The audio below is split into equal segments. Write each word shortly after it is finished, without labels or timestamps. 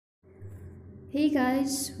Hey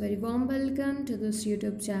guys, very warm welcome to this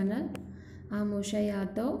YouTube channel. I'm Usha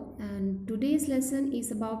Yadav and today's lesson is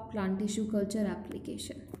about plant tissue culture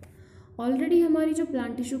application. Already हमारी जो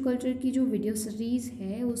plant tissue culture की जो video series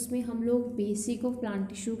है उसमें हम लोग basic of plant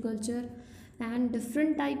tissue culture and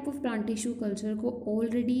different type of plant tissue culture को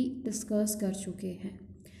already discuss कर चुके हैं.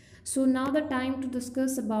 So now the time to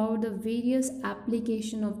discuss about the various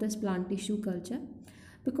application of this plant tissue culture.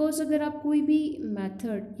 Because अगर आप कोई भी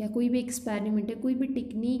मेथड या कोई भी एक्सपेरिमेंट या कोई भी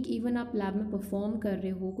टेक्निक इवन आप लैब में परफॉर्म कर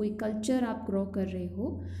रहे हो, कोई कल्चर आप ग्रो कर रहे हो,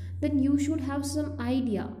 then you should have some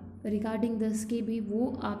idea regarding this कि भी वो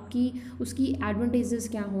आपकी उसकी एडवांटेजेस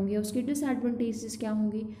क्या होंगे, उसके डिसएडवांटेजेस क्या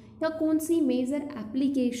होंगे, या कौन सी मेजर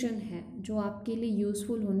एप्लीकेशन है जो आपके लिए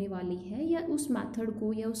यूज़फुल होने वाली है, या उस मेथड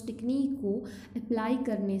को या उस टेक्निक को अप्लाई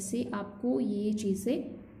करने से आपको ये चीज़ें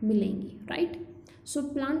मिलेंगी, राइट. सो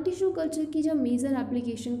प्लांट टिश्यू कल्चर की जब मेजर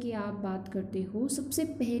एप्लीकेशन की आप बात करते हो, सबसे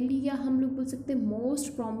पहली या हम लोग बोल सकते हैं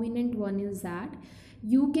most prominent one is that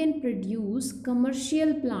you can produce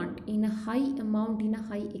commercial plant in a high amount, in a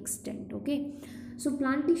high extent. Okay, so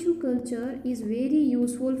plant tissue culture is very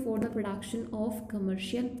useful for the production of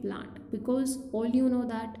commercial plant because all you know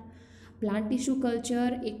that plant tissue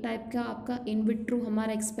culture एक type का आपका in vitro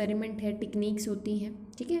हमारा experiment है, techniques होती हैं,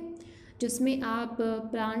 ठीक है, जिसमें आप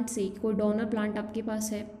प्लांट से कोई डोनर प्लांट आपके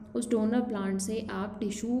पास है, उस डोनर प्लांट से आप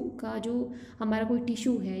टिश्यू का जो हमारा कोई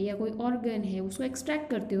टिश्यू है या कोई ऑर्गन है उसको एक्सट्रैक्ट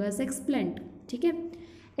करते हो एज एक्सप्लेंट, ठीक है.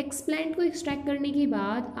 एक्सप्लेंट को एक्सट्रैक्ट करने के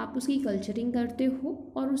बाद आप उसकी कल्चरिंग करते हो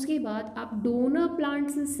और उसके बाद आप डोनर प्लांट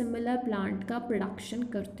से सिमिलर प्लांट का प्रोडक्शन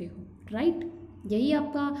करते हो, राइट. यही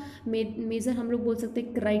आपका मेजर हम लोग बोल सकते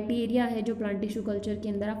हैं क्राइटेरिया है जो प्लांट टिश्यू कल्चर के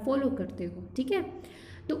अंदर आप फॉलो करते हो, ठीक है.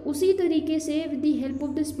 तो उसी तरीके से with the help of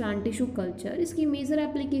this plant tissue culture इसकी मेजर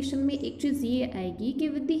एप्लीकेशन में एक चीज़ ये आएगी कि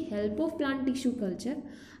with the help of plant tissue culture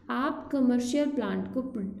आप कमर्शियल प्लांट को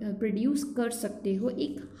प्रोड्यूस कर सकते हो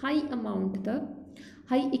एक हाई अमाउंट तक,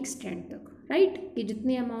 हाई एक्सटेंट तक, राइट. कि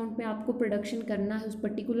जितने अमाउंट में आपको प्रोडक्शन करना है उस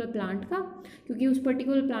पर्टिकुलर प्लांट का, क्योंकि उस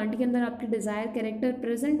पर्टिकुलर प्लांट के अंदर आपके डिज़ायर कैरेक्टर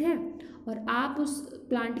प्रेजेंट है और आप उस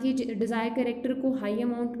प्लांट के डिज़ायर कैरेक्टर को हाई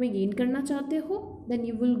अमाउंट में गेन करना चाहते हो, then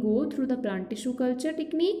you will go through the plant tissue culture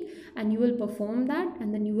technique and you will perform that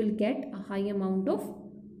and then you will get a high amount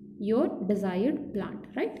of your desired plant,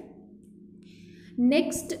 right.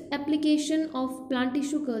 Next application of plant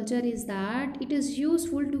tissue culture is that it is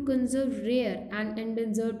useful to conserve rare and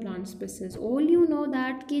endangered plant species. All you know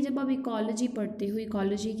that कि जब आप ecology पढ़ते हो,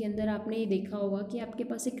 ecology के अंदर आपने ये देखा होगा कि आपके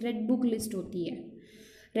पास एक रेड बुक लिस्ट होती है.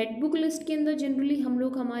 रेड बुक लिस्ट के अंदर जनरली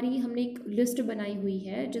हमने एक लिस्ट बनाई हुई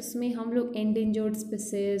है जिसमें हम लोग एंडेंजर्ड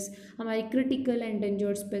स्पीसीज, हमारी critical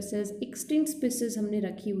endangered species, extinct species हमने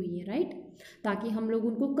रखी हुई है, राइट, ताकि हम लोग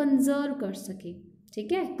उनको कंजर्व कर सकें,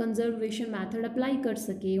 ठीक है, कंजर्वेशन मेथड अप्लाई कर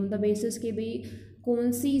सके ऑन द बेसिस के भी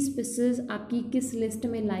कौन सी स्पीसीज आपकी किस लिस्ट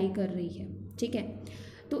में लाई कर रही है, ठीक है.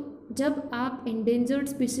 तो जब आप एंडेंजर्ड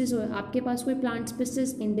स्पीसीज हो, आपके पास कोई प्लांट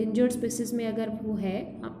स्पीसीज एंडेंजर्ड स्पीसीज में अगर वो है,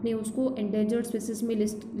 आपने उसको एंडेंजर्ड स्पीसीज में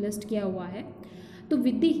लिस्ट किया हुआ है, तो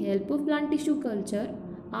with the help of plant tissue culture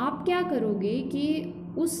आप क्या करोगे कि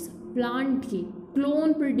उस प्लांट की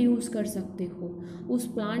क्लोन प्रोड्यूस कर सकते हो. उस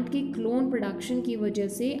प्लांट के क्लोन प्रोडक्शन की वजह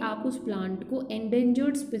से आप उस प्लांट को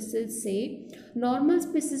एंडेंजर्ड स्पीसीज से नॉर्मल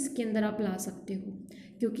स्पीसीज के अंदर आप ला सकते हो,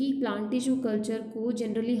 क्योंकि प्लांट टिश्यू कल्चर को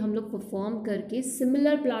जनरली हम लोग परफॉर्म करके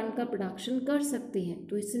सिमिलर प्लांट का प्रोडक्शन कर सकते हैं,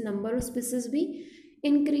 तो इससे नंबर ऑफ स्पीसीज भी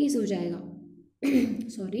इंक्रीज हो जाएगा.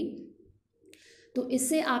 सॉरी. तो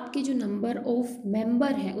इससे आपके जो नंबर ऑफ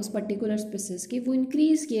मेंबर है उस पर्टिकुलर स्पीसीज के वो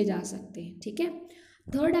इंक्रीज किए जा सकते हैं, ठीक है.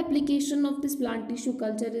 Third application of this plant tissue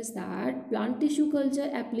culture is that plant tissue culture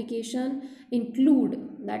application include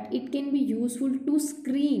that it can be useful to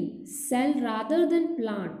screen cell rather than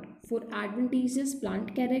plant for advantageous plant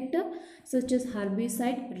character such as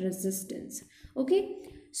herbicide resistance. Okay,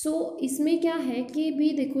 so इसमें क्या है कि भी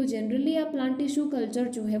देखो generally आप plant tissue culture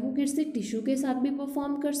जो है वो किसी टिश्यू के साथ भी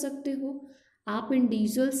परफॉर्म कर सकते हो, आप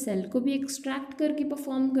इंडिविजुअल सेल को भी एक्सट्रैक्ट करके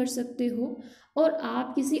परफॉर्म कर सकते हो, और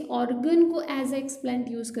आप किसी ऑर्गन को एज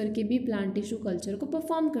एक्सप्लेंट यूज़ करके भी प्लांट टिश्यू कल्चर को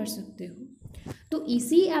परफॉर्म कर सकते हो. तो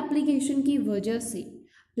इसी एप्लीकेशन की वजह से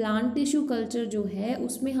प्लांट टिश्यू कल्चर जो है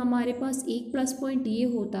उसमें हमारे पास एक प्लस पॉइंट ये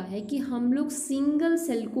होता है कि हम लोग सिंगल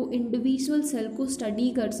सेल को, इंडिविजुअल सेल को स्टडी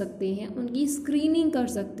कर सकते हैं, उनकी स्क्रीनिंग कर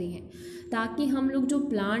सकते हैं, ताकि हम लोग जो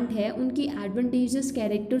प्लांट है उनकी एडवांटेजेस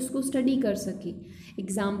कैरेक्टर्स को स्टडी कर सकें.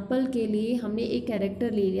 एग्जाम्पल के लिए हमने एक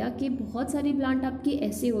कैरेक्टर ले लिया कि बहुत सारे प्लांट आपके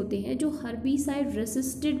ऐसे होते हैं जो हर्बिसाइड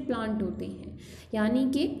रेसिस्टेड प्लांट होते हैं, यानी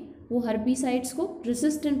कि वो हर्बिसाइड्स को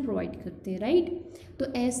रेसिस्टेंट प्रोवाइड करते हैं, राइट। तो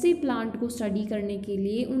ऐसे प्लांट को स्टडी करने के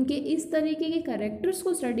लिए, उनके इस तरीके के कैरेक्टर्स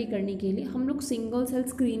को स्टडी करने के लिए हम लोग सिंगल सेल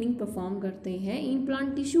स्क्रीनिंग परफॉर्म करते हैं इन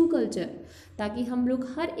प्लांट टिश्यू कल्चर, ताकि हम लोग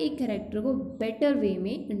हर एक कैरेक्टर को बेटर वे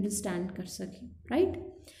में अंडरस्टैंड कर सकें, right.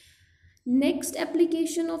 Next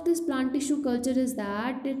application of this plant tissue culture is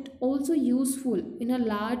that it also useful in a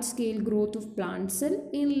large scale growth of plant cell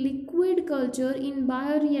in liquid culture in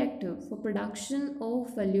bioreactor for production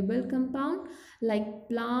of valuable compound like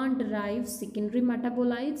plant derived secondary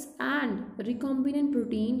metabolites and recombinant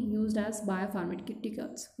protein used as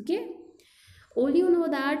biopharmaceuticals. Okay, all you know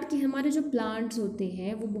that कि हमारे जो plants होते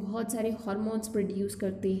हैं वो बहुत सारे hormones produce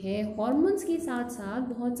करते हैं, हार्मोन्स के साथ साथ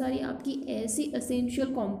बहुत सारी आपकी ऐसी एसेंशियल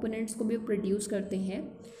कंपोनेंट्स को भी प्रोड्यूस करते हैं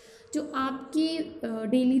जो आपके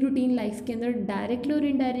डेली रूटीन लाइफ के अंदर डायरेक्टली और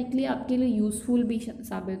इनडायरेक्टली आपके लिए यूज़फुल भी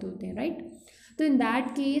साबित होते हैं, राइट। तो इन दैट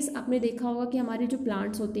केस आपने देखा होगा कि हमारे जो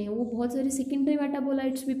प्लांट्स होते हैं वो बहुत सारे सेकेंडरी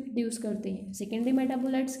मेटाबोलाइट्स भी प्रोड्यूस करते हैं। सेकेंडरी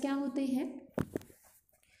मेटाबोलाइट्स क्या होते हैं?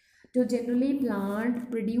 जो जनरली प्लांट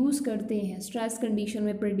प्रोड्यूस करते हैं, स्ट्रेस कंडीशन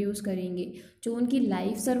में प्रोड्यूस करेंगे, जो उनकी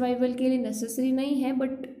लाइफ सर्वाइवल के लिए नेसेसरी नहीं है,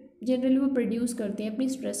 बट जनरली वो प्रोड्यूस करते हैं अपनी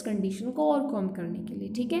स्ट्रेस कंडीशन को और कम करने के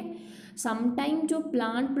लिए, ठीक है। समटाइम जो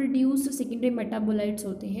प्लांट प्रोड्यूस सेकेंडरी मेटाबोलाइट्स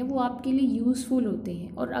होते हैं वो आपके लिए यूज़फुल होते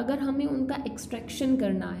हैं, और अगर हमें उनका एक्सट्रैक्शन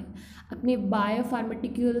करना है, अपने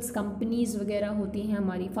बायोफार्मास्यूटिकल्स कंपनीज़ वगैरह होती हैं,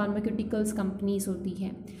 हमारी फार्मास्यूटिकल्स कंपनीज़ होती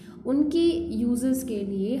हैं, उनके यूजेस के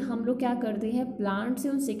लिए हम लोग क्या करते हैं, प्लांट से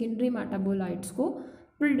उन सेकेंडरी मेटाबोलाइट्स को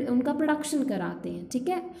उनका प्रोडक्शन कराते हैं, ठीक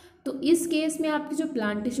है। तो इस केस में आपकी जो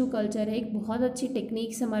प्लांट टिश्यू कल्चर है एक बहुत अच्छी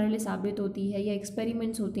टेक्निक्स हमारे लिए साबित होती है, या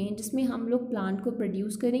एक्सपेरिमेंट्स होते हैं जिसमें हम लोग प्लांट को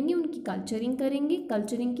प्रोड्यूस करेंगे, उनकी कल्चरिंग करेंगे,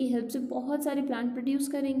 कल्चरिंग की हेल्प से बहुत सारे प्लांट प्रोड्यूस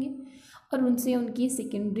करेंगे और उनसे उनकी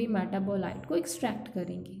सेकेंडरी मेटाबोलाइट को एक्सट्रैक्ट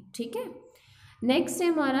करेंगे, ठीक है। नेक्स्ट है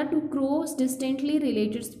हमारा to cross distantly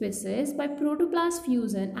related species bye protoplast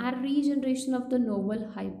fusion and regeneration of the novel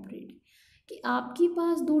hybrid, कि आपके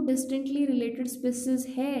पास दो डिस्टेंटली रिलेटेड स्पीसीज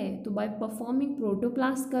है, तो by performing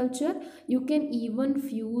protoplast culture you can even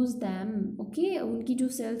fuse them, okay, उनकी जो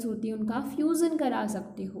सेल्स होती है उनका फ्यूज़न करा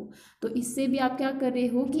सकते हो। तो इससे भी आप क्या कर रहे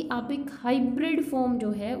हो कि आप एक हाइब्रिड फॉर्म जो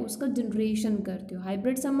है उसका जनरेशन करते हो।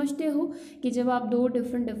 हाइब्रिड समझते हो कि जब आप दो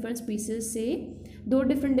डिफरेंट स्पीसीज से दो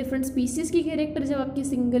डिफरेंट स्पीसीज़ की कैरेक्टर जब आपके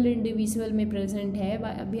सिंगल इंडिविजुअल में प्रेजेंट है,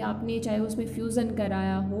 अभी आपने चाहे उसमें फ्यूज़न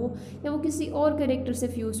कराया हो या वो किसी और कैरेक्टर से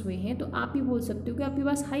फ्यूज़ हुए हैं, तो आप ही बोल सकते हो कि आपके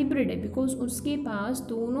पास हाइब्रिड है, बिकॉज उसके पास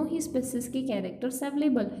दोनों ही स्पीसीज़ के कैरेक्टर्स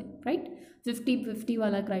अवेलेबल है, राइट। 50-50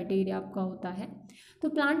 वाला क्राइटेरिया आपका होता है। तो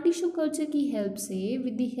प्लांट टिश्यू कल्चर की हेल्प से,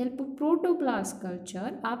 with the help of protoplast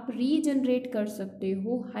culture, आप रीजनरेट कर सकते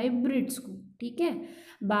हो हाइब्रिड्स को, ठीक है,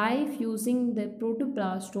 bye fusing the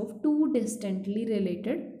protoplast of to distantly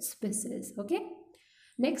related species, okay.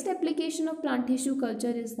 Next application of plant tissue culture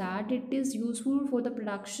is that it is useful for the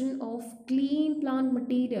production of clean plant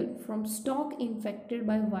material from stock infected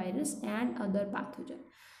by virus and other pathogen.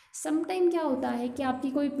 Sometime क्या होता है कि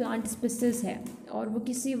आपकी कोई plant species है और वो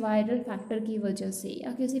किसी वायरल फैक्टर की वजह से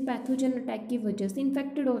या किसी पैथोजन अटैक की वजह से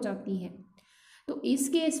इन्फेक्टेड हो जाती है, तो इस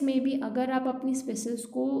केस में भी अगर आप अपनी स्पीसीज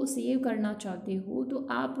को सेव करना चाहते हो तो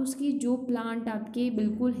आप उसकी जो प्लांट आपके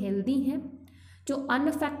बिल्कुल हेल्दी हैं, जो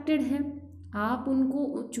अनअफेक्टेड हैं, आप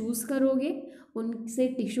उनको चूज़ करोगे, उनसे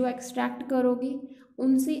टिश्यू एक्सट्रैक्ट करोगे,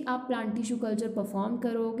 उनसे आप प्लांट टिश्यू कल्चर परफॉर्म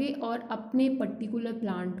करोगे और अपने पर्टिकुलर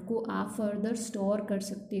प्लांट को आप फर्दर स्टोर कर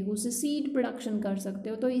सकते हो, उससे सीड प्रोडक्शन कर सकते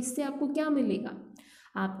हो। तो इससे आपको क्या मिलेगा?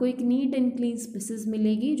 आपको एक नीट एंड क्लीन स्पीसीज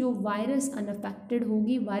मिलेगी जो वायरस अनअफेक्टेड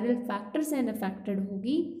होगी, वायरल फैक्टर से अनअफेक्टेड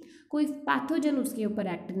होगी, कोई पैथोजन उसके ऊपर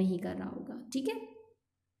एक्ट नहीं कर रहा होगा, ठीक है।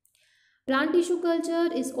 Plant tissue culture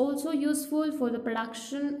is also useful for the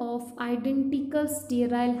production of identical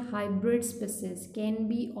sterile hybrid species can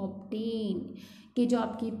be obtained, कि जो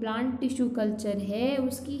आपकी प्लांट टिश्यू कल्चर है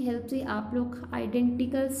उसकी हेल्प से आप लोग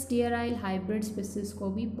आइडेंटिकल स्टेराइल हाइब्रिड स्पीसीज को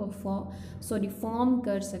भी फॉर्म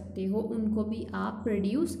कर सकते हो, उनको भी आप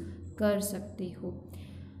प्रोड्यूस कर सकते हो।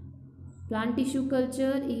 Plant tissue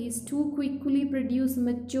culture is to quickly produce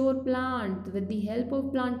mature plant. With the help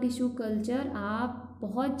of plant tissue culture आप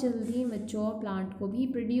बहुत जल्दी मैच्योर प्लांट को भी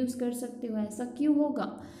प्रोड्यूस कर सकते हो। ऐसा क्यों होगा?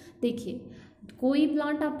 देखिए, कोई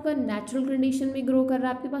प्लांट आपका नेचुरल कंडीशन में ग्रो कर रहा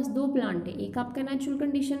है, आपके पास दो प्लांट है, एक आपका नेचुरल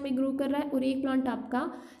कंडीशन में ग्रो कर रहा है और एक प्लांट आपका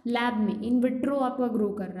लैब में इन विट्रो आपका ग्रो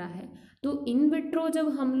कर रहा है। तो इन विट्रो जब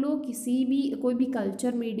हम लोग किसी भी कोई भी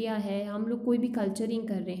कल्चर मीडिया है, हम लोग कोई भी कल्चरिंग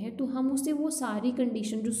कर रहे हैं, तो हम उसे वो सारी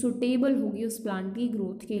कंडीशन जो सुटेबल होगी उस प्लांट की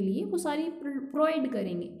ग्रोथ के लिए वो सारी प्रोवाइड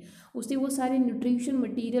करेंगे, उसे वो सारे न्यूट्रिशन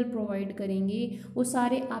मटेरियल प्रोवाइड करेंगे, वो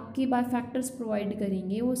सारे आपके बायोफैक्टर्स प्रोवाइड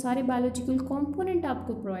करेंगे, वो सारे बायोलॉजिकल कंपोनेंट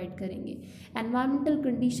आपको प्रोवाइड करेंगे। एनवायरमेंटल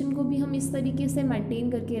कंडीशन को भी हम इस तरीके से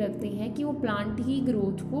मेंटेन करके रखते हैं कि वो प्लांट की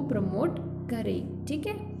ग्रोथ को प्रमोट करे, ठीक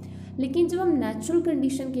है। लेकिन जब हम नेचुरल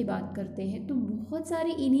कंडीशन की बात करते हैं तो बहुत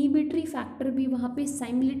सारे इनहिबिटरी फैक्टर भी वहाँ पे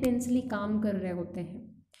साइमल्टेनियसली काम कर रहे होते हैं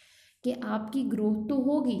कि आपकी ग्रोथ तो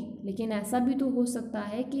होगी, लेकिन ऐसा भी तो हो सकता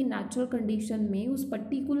है कि नेचुरल कंडीशन में उस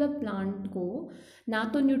पर्टिकुलर प्लांट को ना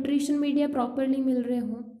तो न्यूट्रिशन मीडिया प्रॉपरली मिल रहे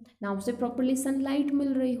हो, ना उसे प्रॉपरली सनलाइट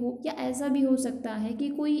मिल रही हो, या ऐसा भी हो सकता है कि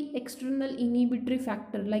कोई एक्सटर्नल इनहिबिटरी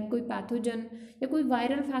फैक्टर लाइक कोई पैथोजन या कोई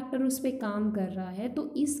वायरल फैक्टर उस पर काम कर रहा है।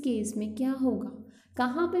 तो इस केस में क्या होगा,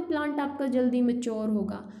 कहाँ पे प्लांट आपका जल्दी मैच्योर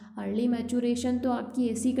होगा? अर्ली मैचुरेशन तो आपकी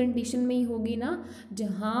ऐसी कंडीशन में ही होगी ना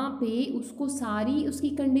जहाँ पे उसको सारी उसकी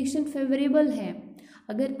कंडीशन फेवरेबल है।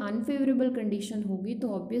 अगर अनफेवरेबल कंडीशन होगी तो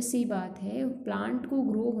ऑब्वियस सी बात है प्लांट को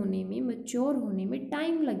ग्रो होने में, मैच्योर होने में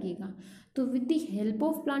टाइम लगेगा। तो with the help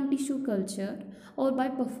of plant tissue culture और by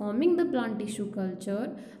performing the plant tissue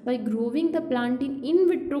culture, bye growing the plant in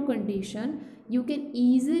vitro condition, you can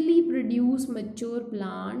easily produce mature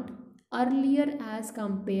plant earlier as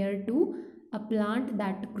compared to a plant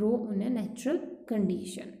that grow in a natural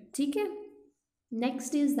condition, ठीक है।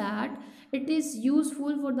 Next is that it is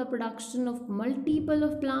useful for the production of multiple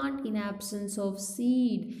of plant in absence of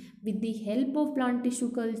seed. With the help of plant tissue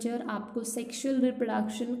culture आपको sexual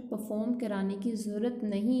reproduction perform कराने की ज़रूरत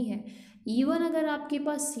नहीं है। Even अगर आपके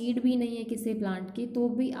पास सीड भी नहीं है किसी प्लांट के तो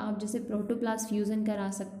भी आप जैसे प्रोटोप्लास्ट फ्यूज़न करा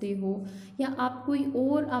सकते हो, या आप कोई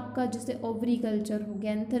और आपका जैसे ओवरी कल्चर हो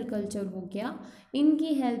गया, एंथर कल्चर हो गया,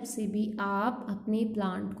 इनकी हेल्प से भी आप अपने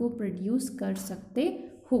प्लांट को प्रोड्यूस कर सकते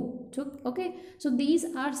हो। Okay, so these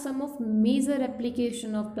are some of major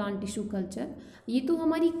application of plant tissue culture. ये तो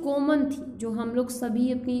हमारी कॉमन थी जो हम लोग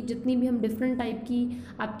सभी अपनी जितनी भी हम डिफरेंट टाइप की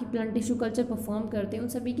आपकी प्लांट टिश्यू कल्चर परफॉर्म करते हैं उन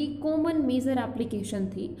सभी की कॉमन मेजर एप्लीकेशन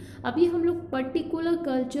थी। अभी हम लोग पर्टिकुलर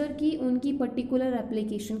कल्चर की उनकी पर्टिकुलर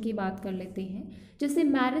एप्लीकेशन की बात कर लेते हैं। जैसे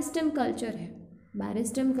मैरिस्टेम कल्चर है,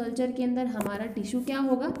 मैरिस्टेम कल्चर के अंदर हमारा टिश्यू क्या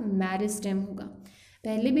होगा, मैरिस्टेम होगा।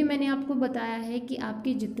 पहले भी मैंने आपको बताया है कि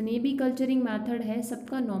आपके जितने भी कल्चरिंग मेथड है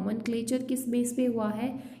सबका नॉमेनक्लेचर किस बेस पे हुआ है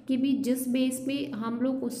कि भी जिस बेस पे हम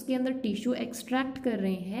लोग उसके अंदर टिश्यू एक्सट्रैक्ट कर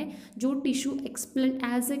रहे हैं, जो टिश्यू एक्सप्लेंट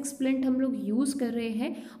एज एक्सप्लेंट हम लोग यूज़ कर रहे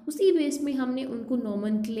हैं, उसी बेस में हमने उनको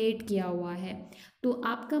नॉमेनक्लेट किया हुआ है। तो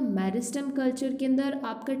आपका मैरिस्टेम कल्चर के अंदर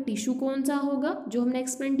आपका टिश्यू कौन सा होगा जो हमने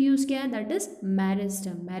एक्सप्लेंट यूज़ किया है, दैट इज़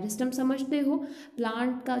मैरिस्टेम। मैरिस्टेम समझते हो,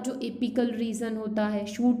 प्लांट का जो एपिकल रीजन होता है,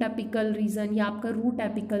 शूट एपिकल रीजन या आपका रूट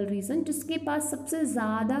एपिकल रीजन, जिसके पास सबसे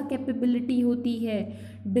ज़्यादा कैपेबिलिटी होती है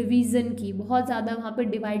डिवीज़न की, बहुत ज़्यादा वहाँ पर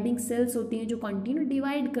डिवाइडिंग सेल्स होती हैं जो कंटिन्यू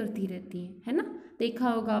डिवाइड करती रहती हैं, है ना। देखा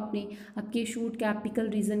होगा आपने, आपके शूट के एपिकल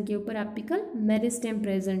रीजन के ऊपर एपिकल मेरिस्टेम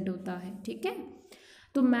प्रेजेंट होता है, ठीक है।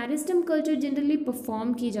 तो मैरिस्टेम कल्चर जनरली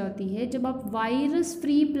परफॉर्म की जाती है जब आप वायरस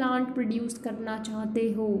फ्री प्लांट प्रोड्यूस करना चाहते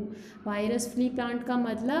हो। वायरस फ्री प्लांट का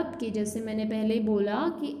मतलब कि जैसे मैंने पहले बोला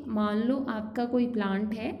कि मान लो आपका कोई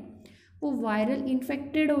प्लांट है वो वायरल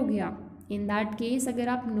इन्फेक्टेड हो गया, इन दैट केस अगर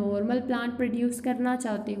आप नॉर्मल प्लांट प्रोड्यूस करना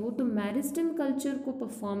चाहते हो तो मैरिस्टेम कल्चर को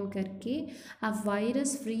परफॉर्म करके आप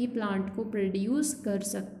वायरस फ्री प्लांट को प्रोड्यूस कर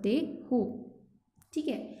सकते हो, ठीक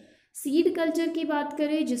है। सीड कल्चर की बात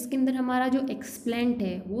करें जिसके अंदर हमारा जो एक्सप्लेंट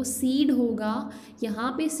है वो सीड होगा,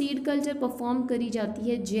 यहाँ पे सीड कल्चर परफॉर्म करी जाती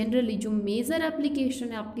है। जनरली जो मेजर एप्लीकेशन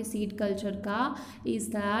है आपके सीड कल्चर का is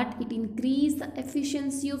that it increase the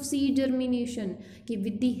efficiency of seed germination, कि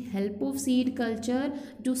with the help of seed culture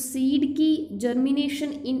जो सीड की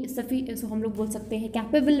जर्मिनेशन हम लोग बोल सकते हैं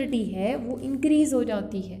कैपेबिलिटी है वो इंक्रीज हो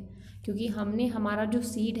जाती है, क्योंकि हमने हमारा जो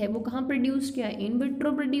सीड है वो कहाँ प्रोड्यूस किया है, इन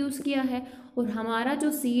विट्रो प्रोड्यूस किया है, और हमारा जो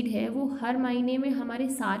सीड है वो हर महीने में हमारे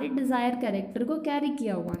सारे डिज़ायर कैरेक्टर को कैरी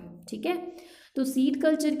किया हुआ है, ठीक है। तो सीड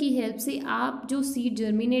कल्चर की हेल्प से आप जो सीड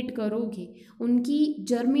जर्मिनेट करोगे उनकी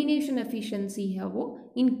जर्मिनेशन एफिशिएंसी है वो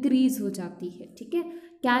इंक्रीज हो जाती है, ठीक है।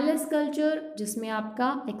 कैलस कल्चर जिसमें आपका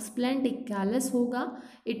एक्सप्लेंट एक कैलस होगा,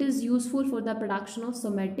 it is useful for the production of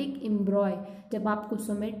somatic एम्ब्रॉय। जब आपको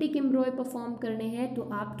सोमेटिक एम्ब्रॉय परफॉर्म करने हैं तो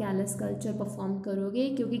आप कैलस कल्चर परफॉर्म करोगे,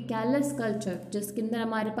 क्योंकि कैलस कल्चर जिसके अंदर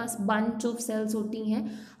हमारे पास बंच ऑफ सेल्स होती हैं,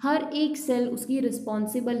 हर एक सेल उसकी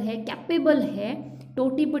रिस्पॉन्सिबल है, कैपेबल है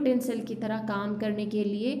टोटीपोटेंट सेल की तरह काम करने के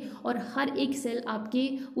लिए, और हर एक सेल आपके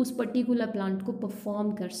उस पर्टिकुलर प्लांट को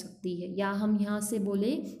परफॉर्म कर सकती है। या हम यहाँ से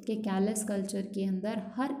बोले कि कैलस कल्चर के अंदर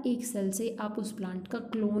हर एक सेल से आप उस प्लांट का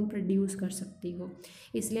क्लोन प्रोड्यूस कर सकती हो।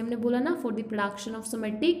 इसलिए हमने बोला ना for the production of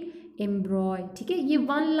somatic एम्ब्रॉय, ठीक है। ये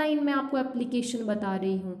वन लाइन में आपको एप्लीकेशन बता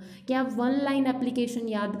रही हूँ कि आप वन लाइन एप्लीकेशन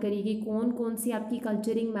याद करिए कौन कौन सी आपकी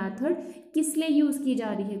कल्चरिंग मेथड किस लिए यूज़ की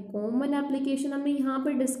जा रही है। कॉमन एप्लीकेशन हमने यहाँ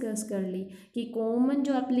पर डिस्कस कर ली कि कॉमन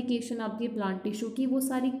जो एप्लीकेशन आपकी प्लांट टिश्यू की वो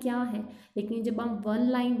सारी क्या है, लेकिन जब हम वन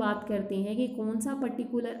लाइन बात करते हैं कि कौन सा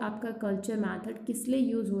पर्टिकुलर आपका कल्चर मेथड किस लिए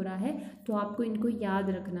यूज़ हो रहा है, तो आपको इनको याद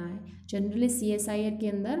रखना है। जनरली CSIR के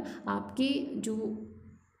अंदर आपके जो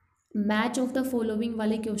मैच ऑफ द फॉलोइंग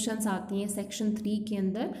वाले क्वेश्चंस आती हैं सेक्शन 3 के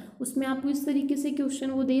अंदर, उसमें आपको इस तरीके से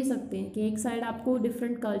क्वेश्चन वो दे सकते हैं कि एक साइड आपको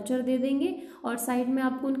डिफरेंट कल्चर दे देंगे और साइड में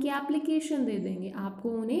आपको उनकी एप्लीकेशन दे देंगे, आपको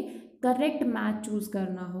उन्हें करेक्ट मैच चूज़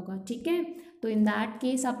करना होगा, ठीक है। तो इन दैट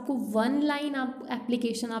केस आपको वन लाइन आप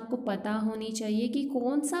एप्लीकेशन आपको पता होनी चाहिए कि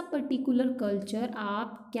कौन सा पर्टिकुलर कल्चर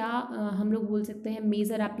आप क्या हम लोग बोल सकते हैं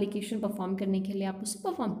मेजर एप्लीकेशन परफॉर्म करने के लिए आप उसे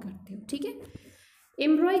परफॉर्म करते हो, ठीक है।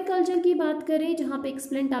 एम्ब्रॉय कल्चर की बात करें जहाँ पे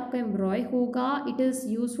एक्सप्लेंट आपका एम्ब्रॉय होगा, it is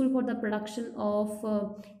useful for the production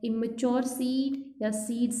of immature seed या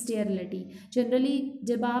सीड स्टेरिलिटी। जनरली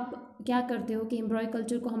जब आप क्या करते हो कि एम्ब्रॉय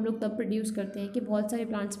कल्चर को हम लोग तब प्रोड्यूस करते हैं कि बहुत सारे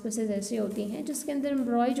प्लांट स्पीसीज ऐसे होती हैं जिसके अंदर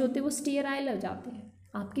एम्ब्रॉय जो होते हैं वो स्टेराइल हो जाते हैं,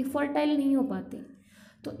 आपकी फर्टाइल नहीं हो पाते,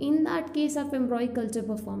 तो इन दैट केस आप एम्ब्रॉय कल्चर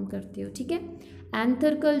परफॉर्म करते हो, ठीक है।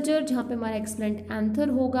 एंथर कल्चर जहाँ पे हमारा एक्सप्लेंट एंथर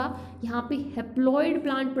होगा, यहाँ पे हेप्लॉइड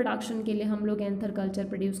प्लांट प्रोडक्शन के लिए हम लोग एंथर कल्चर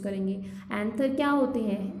प्रोड्यूस करेंगे। एंथर क्या होते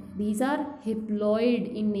हैं, these are haploid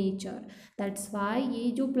in nature, that's why ये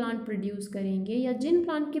जो प्लांट प्रोड्यूस करेंगे या जिन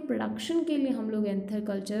प्लांट के प्रोडक्शन के लिए हम लोग एंथर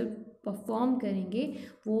कल्चर परफॉर्म करेंगे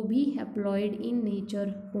वो भी हेप्लॉइड इन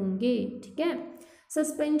नेचर होंगे, ठीक है।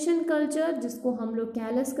 सस्पेंशन कल्चर जिसको हम लोग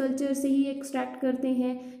कैलस कल्चर से ही एक्सट्रैक्ट करते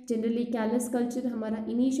हैं, जनरली कैलस कल्चर हमारा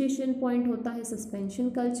इनिशिएशन पॉइंट होता है सस्पेंशन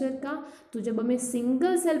कल्चर का, तो जब हमें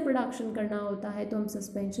सिंगल सेल प्रोडक्शन करना होता है तो हम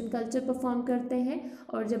सस्पेंशन कल्चर परफॉर्म करते हैं,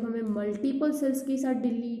 और जब हमें मल्टीपल सेल्स के साथ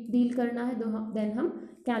डील करना है तो देन हम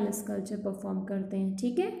कैलस कल्चर परफॉर्म करते हैं,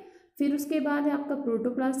 ठीक है। फिर उसके बाद है आपका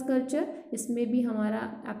प्रोटोप्लास्ट कल्चर, इसमें भी हमारा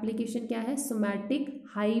एप्लीकेशन क्या है, सोमैटिक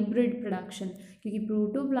हाइब्रिड प्रोडक्शन, क्योंकि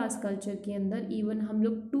प्रोटोप्लास्ट कल्चर के अंदर इवन हम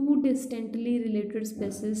लोग टू डिस्टेंटली रिलेटेड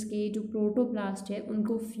स्पेसीज के जो प्रोटोप्लास्ट है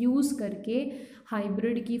उनको फ्यूज़ करके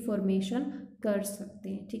हाइब्रिड की फॉर्मेशन कर सकते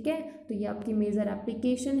हैं, ठीक है। तो ये आपकी मेजर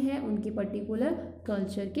एप्लीकेशन है उनके पर्टिकुलर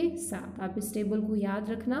कल्चर के साथ, आप इस टेबल को याद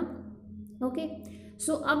रखना, ओके।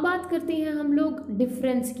 सो अब बात करते हैं हम लोग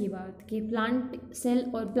डिफरेंस की बात कि प्लांट सेल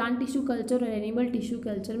और प्लांट टिश्यू कल्चर और एनिमल टिश्यू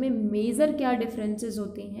कल्चर में मेजर क्या डिफरेंसेस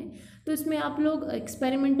होते हैं। तो इसमें आप लोग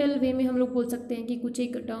एक्सपेरिमेंटल वे में हम लोग बोल सकते हैं कि कुछ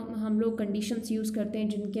एक टर्म हम लोग कंडीशंस यूज़ करते हैं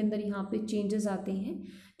जिनके अंदर यहाँ पे चेंजेस आते हैं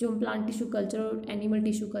जो हम प्लांट टिश्यू कल्चर और एनिमल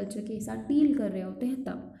टिश्यू कल्चर के साथ डील कर रहे होते हैं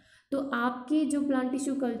तब। तो आपके जो प्लांट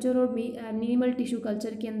टिश्यू कल्चर और एनिमल टिश्यू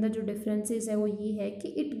कल्चर के अंदर जो डिफरेंसेस है वो ये है कि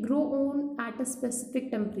it grow on at a specific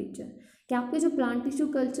temperature, कि आपके जो प्लांट टिश्यू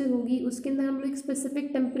कल्चर होगी उसके अंदर हम लोग एक स्पेसिफिक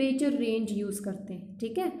टेम्परेचर रेंज यूज़ करते हैं,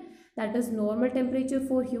 ठीक है। That is normal temperature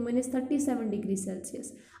for human is 37 degree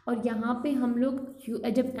Celsius, और यहाँ पे हम लोग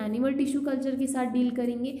जब एनिमल टिश्यू कल्चर के साथ डील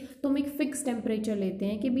करेंगे तो हम एक फ़िक्स टेम्परेचर लेते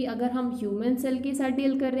हैं कि भी अगर हम ह्यूमन सेल के साथ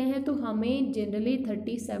डील कर रहे हैं तो हमें जनरली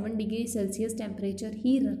 37 डिग्री सेल्सियस टेम्परेचर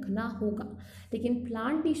ही रखना होगा। लेकिन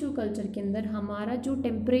प्लांट टिश्यू कल्चर के अंदर हमारा जो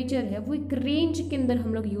टेम्परेचर है वो एक रेंज के अंदर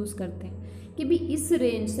हम लोग यूज़ करते हैं कि भी इस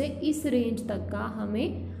रेंज से इस रेंज तक का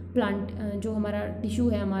हमें प्लांट जो हमारा टिश्यू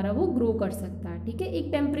है हमारा वो ग्रो कर सकता है, ठीक है।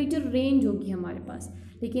 एक टेम्परेचर रेंज होगी हमारे पास,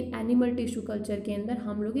 लेकिन एनिमल टिश्यू कल्चर के अंदर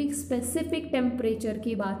हम लोग एक स्पेसिफिक टेम्परेचर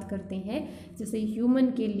की बात करते हैं, जैसे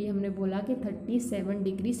ह्यूमन के लिए हमने बोला कि 37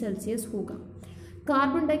 डिग्री सेल्सियस होगा।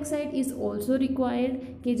 Carbon dioxide is also required,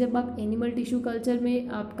 कि जब आप एनिमल टिश्यू कल्चर में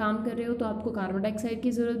आप काम कर रहे हो तो आपको कार्बन डाइऑक्साइड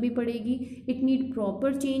की ज़रूरत भी पड़ेगी। It need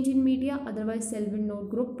proper change in media otherwise cell will not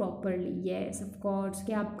grow properly, yes of course,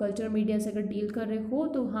 कि आप कल्चर मीडिया से अगर डील कर रहे हो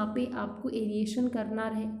तो वहाँ पे आपको एरिएशन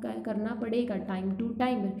करना पड़ेगा, टाइम टू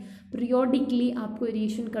टाइम पीरियोडिकली आपको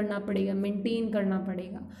एरिएशन करना पड़ेगा, मेंटेन करना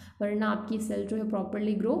पड़ेगा, वरना आपकी सेल जो है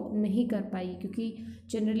प्रॉपरली ग्रो नहीं कर पाएगी। क्योंकि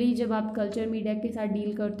जनरली जब आप कल्चर मीडिया के साथ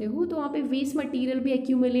डील करते हो तो वहाँ पे वेस्ट मटेरियल भी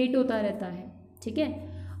एक्यूमुलेट होता रहता है, ठीक है,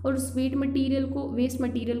 और उस वेस्ट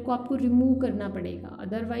मटेरियल को आपको रिमूव करना पड़ेगा,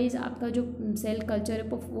 अदरवाइज आपका जो सेल कल्चर है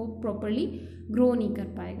वो प्रॉपरली ग्रो नहीं कर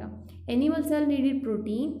पाएगा। Animal cell needed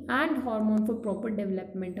protein and hormone for proper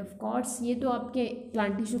development, of course ये तो आपके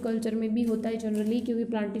प्लांट टिश्यू कल्चर में भी होता है जनरली, क्योंकि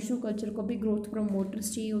प्लांट टिश्यू कल्चर को भी ग्रोथ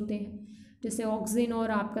प्रमोटर्स चाहिए होते हैं, जैसे ऑक्सिन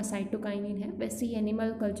और आपका साइटोकाइनिन है, वैसे ही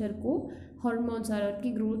एनिमल कल्चर को हार्मोन्स और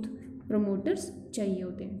आपकी ग्रोथ प्रमोटर्स चाहिए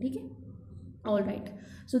होते हैं, ठीक है। All right,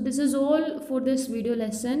 so this is all for this video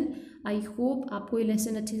lesson. I hope आपको ये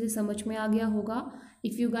लेसन अच्छे से समझ में आ गया होगा।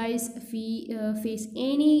 If you guys face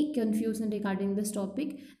any confusion regarding this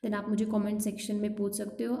topic then आप मुझे कमेंट सेक्शन में पूछ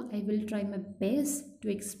सकते हो। I will try my best to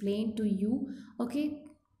explain to you, okay.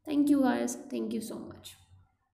 Thank you guys. Thank you so much.